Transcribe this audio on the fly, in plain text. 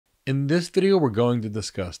In this video, we're going to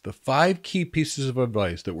discuss the 5 key pieces of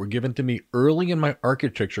advice that were given to me early in my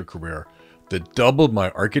architecture career that doubled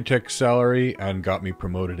my architect salary and got me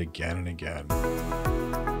promoted again and again.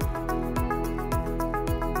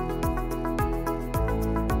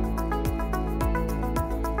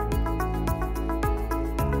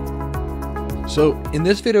 So in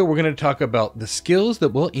this video, we're going to talk about the skills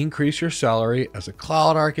that will increase your salary as a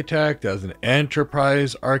cloud architect, as an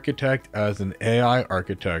enterprise architect, as an AI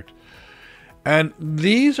architect. And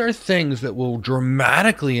these are things that will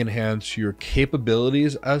dramatically enhance your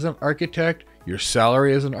capabilities as an architect, your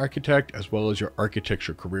salary as an architect, as well as your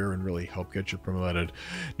architecture career, and really help get you promoted.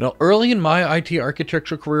 Now, early in my IT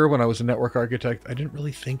architecture career, when I was a network architect, I didn't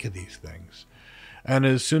really think of these things. And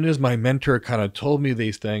as soon as my mentor kind of told me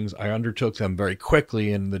these things, I undertook them very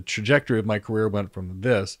quickly, and the trajectory of my career went from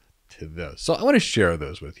this to this. So I want to share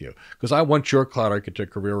those with you because I want your cloud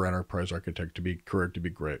architect career or enterprise architect career to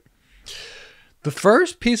be great. The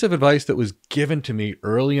first piece of advice that was given to me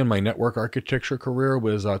early in my network architecture career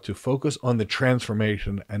was to focus on the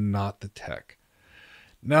transformation and not the tech.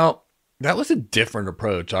 Now, that was a different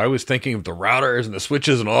approach. I was thinking of the routers and the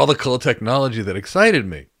switches and all the cool technology that excited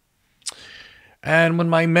me. And when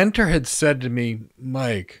my mentor had said to me,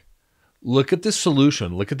 Mike, look at the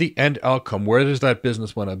solution, look at the end outcome, where does that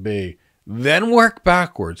business want to be? Then work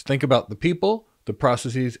backwards. Think about the people, the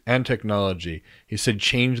processes, and technology. He said,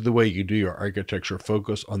 change the way you do your architecture,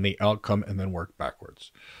 focus on the outcome, and then work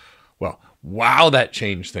backwards. Well, wow, that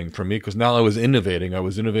changed things for me because now I was innovating. I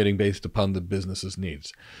was innovating based upon the business's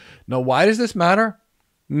needs. Now, why does this matter?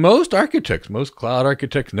 Most architects, most cloud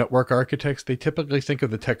architects, network architects, they typically think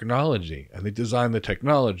of the technology and they design the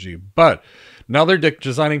technology, but now they're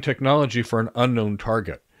designing technology for an unknown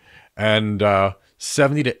target. And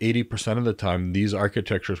 70 to 80% of the time, these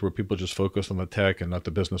architectures where people just focus on the tech and not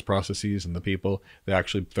the business processes and the people, they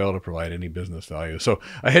actually fail to provide any business value. So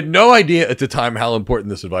I had no idea at the time how important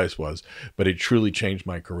this advice was, but it truly changed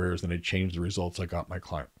my careers and it changed the results I got my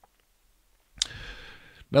client.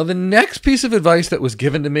 Now, the next piece of advice that was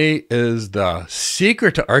given to me is the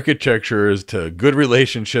secret to architecture is to good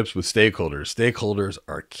relationships with stakeholders. Stakeholders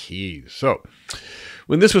are key. So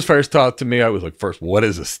when this was first taught to me, I was like, first, what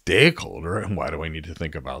is a stakeholder and why do I need to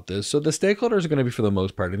think about this? So the stakeholders are going to be, for the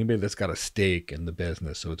most part, anybody that's got a stake in the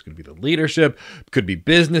business. So it's going to be the leadership, could be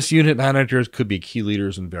business unit managers, could be key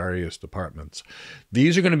leaders in various departments.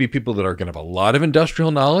 These are going to be people that are going to have a lot of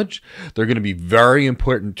industrial knowledge. They're going to be very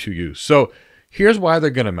important to you. So here's why they're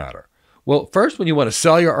going to matter. Well, first, when you want to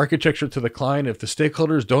sell your architecture to the client, if the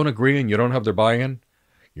stakeholders don't agree and you don't have their buy-in,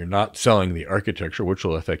 you're not selling the architecture, which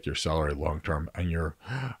will affect your salary long-term and your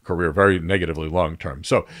career very negatively long-term.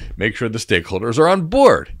 So make sure the stakeholders are on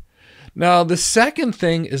board. Now, the second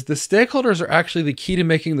thing is the stakeholders are actually the key to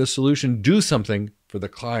making the solution do something for the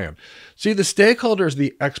client. See, the stakeholders are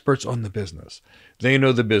the experts on the business. They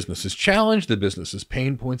know the business's challenge, the business's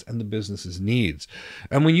pain points, and the business's needs.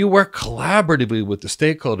 And when you work collaboratively with the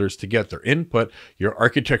stakeholders to get their input, your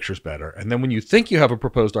architecture's better. And then when you think you have a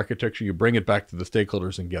proposed architecture, you bring it back to the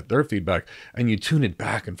stakeholders and get their feedback, and you tune it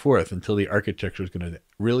back and forth until the architecture is going to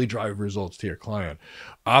really drive results to your client.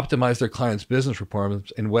 Optimize their client's business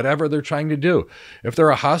performance in whatever they're trying to do. If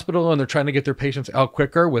they're a hospital and they're trying to get their patients out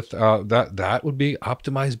quicker, with that would be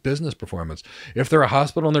optimized business performance. If they're a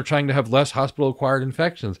hospital and they're trying to have less hospital-acquired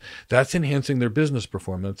infections, that's enhancing their business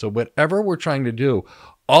performance. So whatever we're trying to do,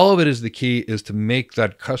 all of it is the key is to make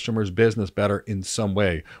that customer's business better in some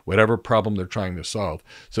way, whatever problem they're trying to solve.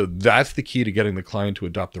 So that's the key to getting the client to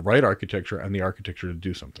adopt the right architecture and the architecture to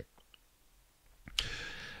do something.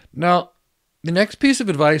 Now, the next piece of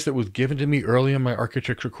advice that was given to me early in my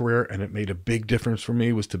architecture career, and it made a big difference for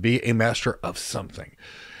me, was to be a master of something.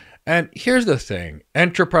 And here's the thing,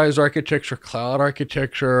 enterprise architecture, cloud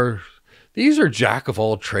architecture, these are jack of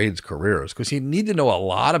all trades careers because you need to know a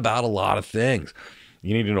lot about a lot of things.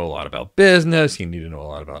 You need to know a lot about business. You need to know a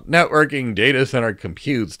lot about networking, data center,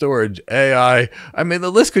 compute, storage, AI. I mean,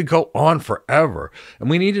 the list could go on forever. And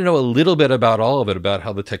we need to know a little bit about all of it, about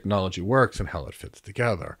how the technology works and how it fits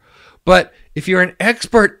together. But if you're an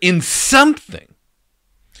expert in something,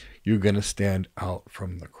 you're going to stand out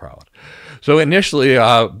from the crowd. So initially,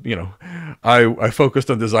 I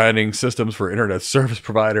focused on designing systems for internet service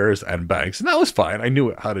providers and banks, and that was fine. I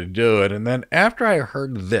knew how to do it. And then after I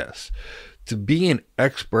heard this, to be an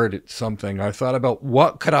expert at something, I thought about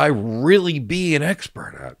what could I really be an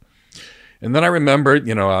expert at? And then I remembered,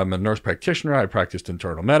 I'm a nurse practitioner. I practiced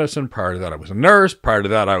internal medicine. Prior to that, I was a nurse. Prior to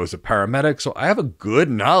that, I was a paramedic. So I have a good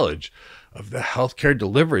knowledge of the healthcare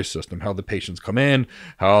delivery system, how the patients come in,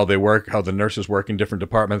 how they work, how the nurses work in different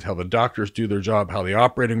departments, how the doctors do their job, how the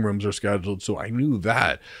operating rooms are scheduled. So I knew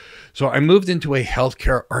that. So I moved into a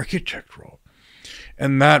healthcare architect role.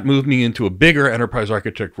 And that moved me into a bigger enterprise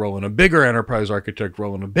architect role and a bigger enterprise architect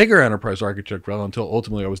role and a bigger enterprise architect role until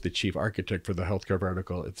ultimately I was the chief architect for the healthcare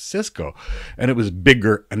vertical at Cisco. And it was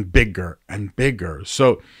bigger and bigger and bigger.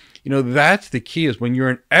 So, that's the key, is when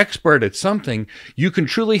you're an expert at something, you can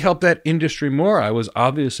truly help that industry more. I was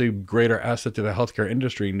obviously a greater asset to the healthcare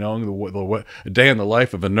industry knowing a day in the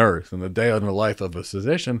life of a nurse and the day in the life of a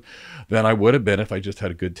physician than I would have been if I just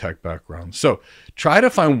had a good tech background. So try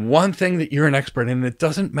to find one thing that you're an expert in. It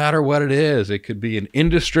doesn't matter what it is. It could be an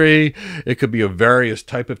industry. It could be a various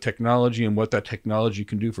type of technology and what that technology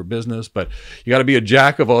can do for business. But you got to be a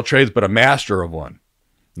jack of all trades, but a master of one.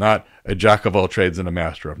 Not a jack of all trades and a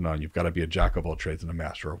master of none. You've got to be a jack of all trades and a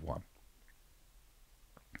master of one.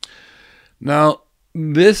 Now,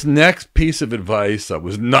 this next piece of advice that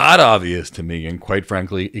was not obvious to me, and quite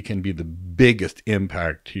frankly, it can be the biggest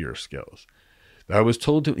impact to your skills. I was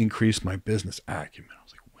told to increase my business acumen. I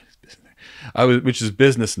was like, what is business? Which is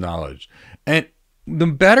business knowledge. And the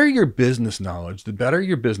better your business knowledge, the better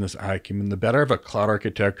your business acumen, the better of a cloud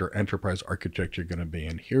architect or enterprise architect you're going to be.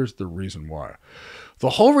 And here's the reason why.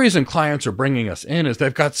 The whole reason clients are bringing us in is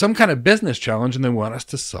they've got some kind of business challenge and they want us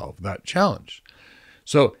to solve that challenge.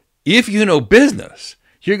 So if you know business,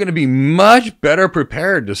 you're going to be much better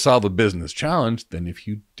prepared to solve a business challenge than if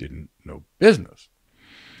you didn't know business.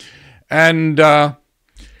 And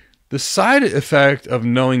the side effect of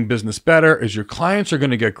knowing business better is your clients are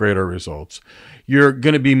going to get greater results. You're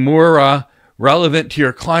going to be more relevant to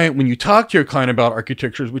your client when you talk to your client about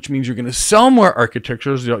architectures, which means you're going to sell more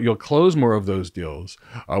architectures. You'll close more of those deals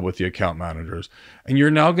with the account managers. And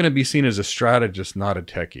you're now going to be seen as a strategist, not a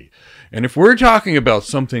techie. And if we're talking about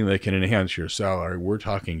something that can enhance your salary, we're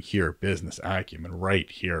talking here business acumen right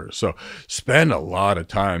here. So spend a lot of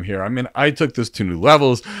time here. I mean, I took this to new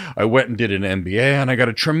levels. I went and did an MBA, and I got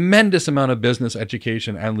a tremendous amount of business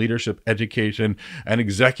education and leadership education and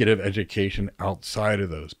executive education outside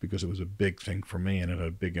of those because it was a big thing for me and it had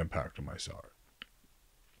a big impact on my salary.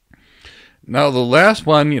 Now, the last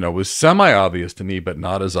one, was semi-obvious to me, but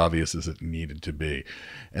not as obvious as it needed to be.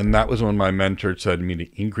 And that was when my mentor said to me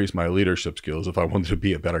to increase my leadership skills if I wanted to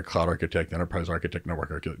be a better cloud architect, enterprise architect, network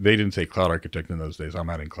architect. They didn't say cloud architect in those days. I'm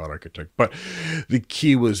adding cloud architect. But the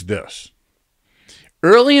key was this.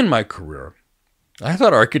 Early in my career, I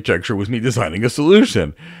thought architecture was me designing a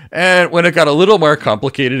solution. And when it got a little more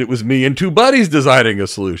complicated, it was me and two buddies designing a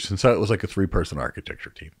solution. So it was like a 3-person architecture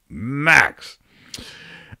team, max.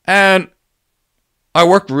 And I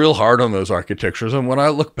worked real hard on those architectures. And when I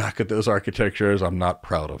look back at those architectures, I'm not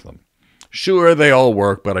proud of them. Sure, they all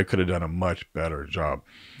work, but I could have done a much better job.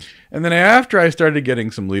 And then after I started getting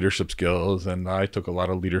some leadership skills, and I took a lot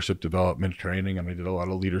of leadership development training, and I did a lot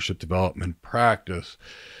of leadership development practice,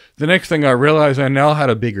 the next thing I realized, I now had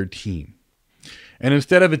a bigger team. And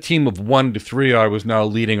instead of a team of 1 to 3, I was now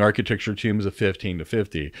leading architecture teams of 15 to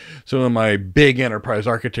 50. So in my big enterprise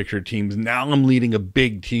architecture teams, now I'm leading a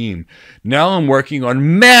big team. Now I'm working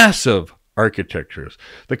on massive architectures,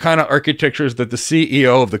 the kind of architectures that the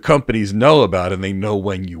CEO of the companies know about, and they know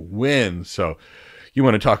when you win. So you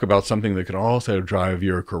want to talk about something that can also drive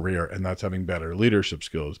your career, and that's having better leadership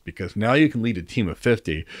skills, because now you can lead a team of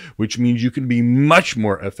 50, which means you can be much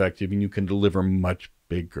more effective and you can deliver much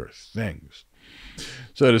bigger things.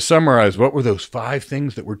 So to summarize, what were those 5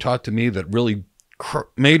 things that were taught to me that really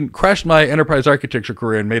crashed my enterprise architecture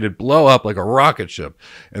career and made it blow up like a rocket ship?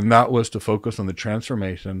 And that was to focus on the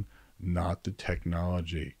transformation, not the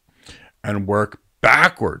technology, and work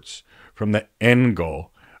backwards from the end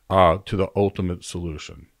goal to the ultimate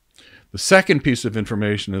solution. The second piece of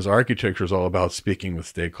information is architecture is all about speaking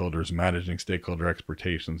with stakeholders, managing stakeholder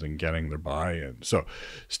expectations, and getting their buy-in. So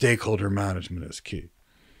stakeholder management is key.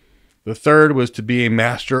 The third was to be a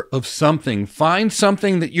master of something. Find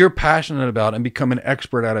something that you're passionate about and become an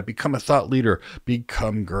expert at it. Become a thought leader.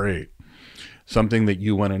 Become great. Something that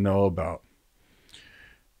you want to know about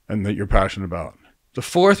and that you're passionate about. The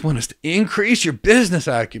fourth one is to increase your business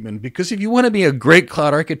acumen, because if you want to be a great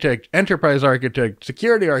cloud architect, enterprise architect,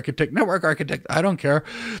 security architect, network architect, I don't care.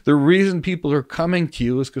 The reason people are coming to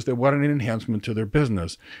you is because they want an enhancement to their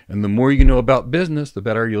business. And the more you know about business, the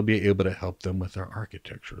better you'll be able to help them with their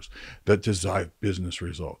architectures that design business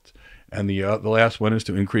results. And the last one is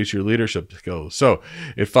to increase your leadership skills. So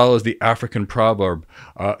it follows the African proverb,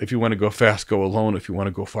 if you want to go fast, go alone. If you want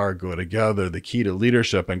to go far, go together. The key to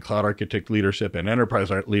leadership and cloud architect leadership and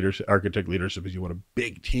enterprise architect leadership is you want a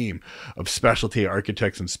big team of specialty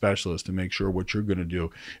architects and specialists to make sure what you're going to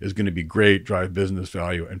do is going to be great, drive business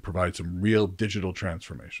value, and provide some real digital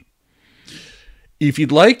transformation. If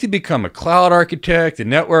you'd like to become a cloud architect, a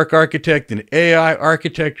network architect, an AI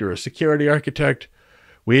architect, or a security architect,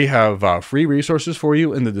 we have free resources for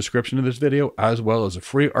you in the description of this video, as well as a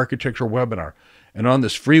free architecture webinar. And on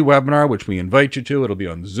this free webinar, which we invite you to, it'll be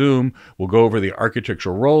on Zoom. We'll go over the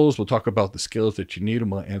architectural roles. We'll talk about the skills that you need,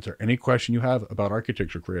 and we'll answer any question you have about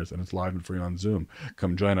architecture careers. And it's live and free on Zoom.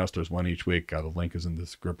 Come join us. There's one each week. The link is in the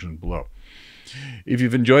description below. If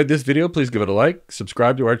you've enjoyed this video, please give it a like,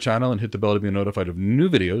 subscribe to our channel, and hit the bell to be notified of new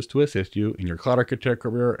videos to assist you in your cloud architect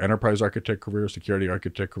career, enterprise architect career, security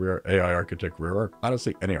architect career, AI architect career, or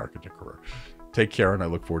honestly, any architect career. Take care, and I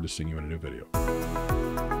look forward to seeing you in a new video.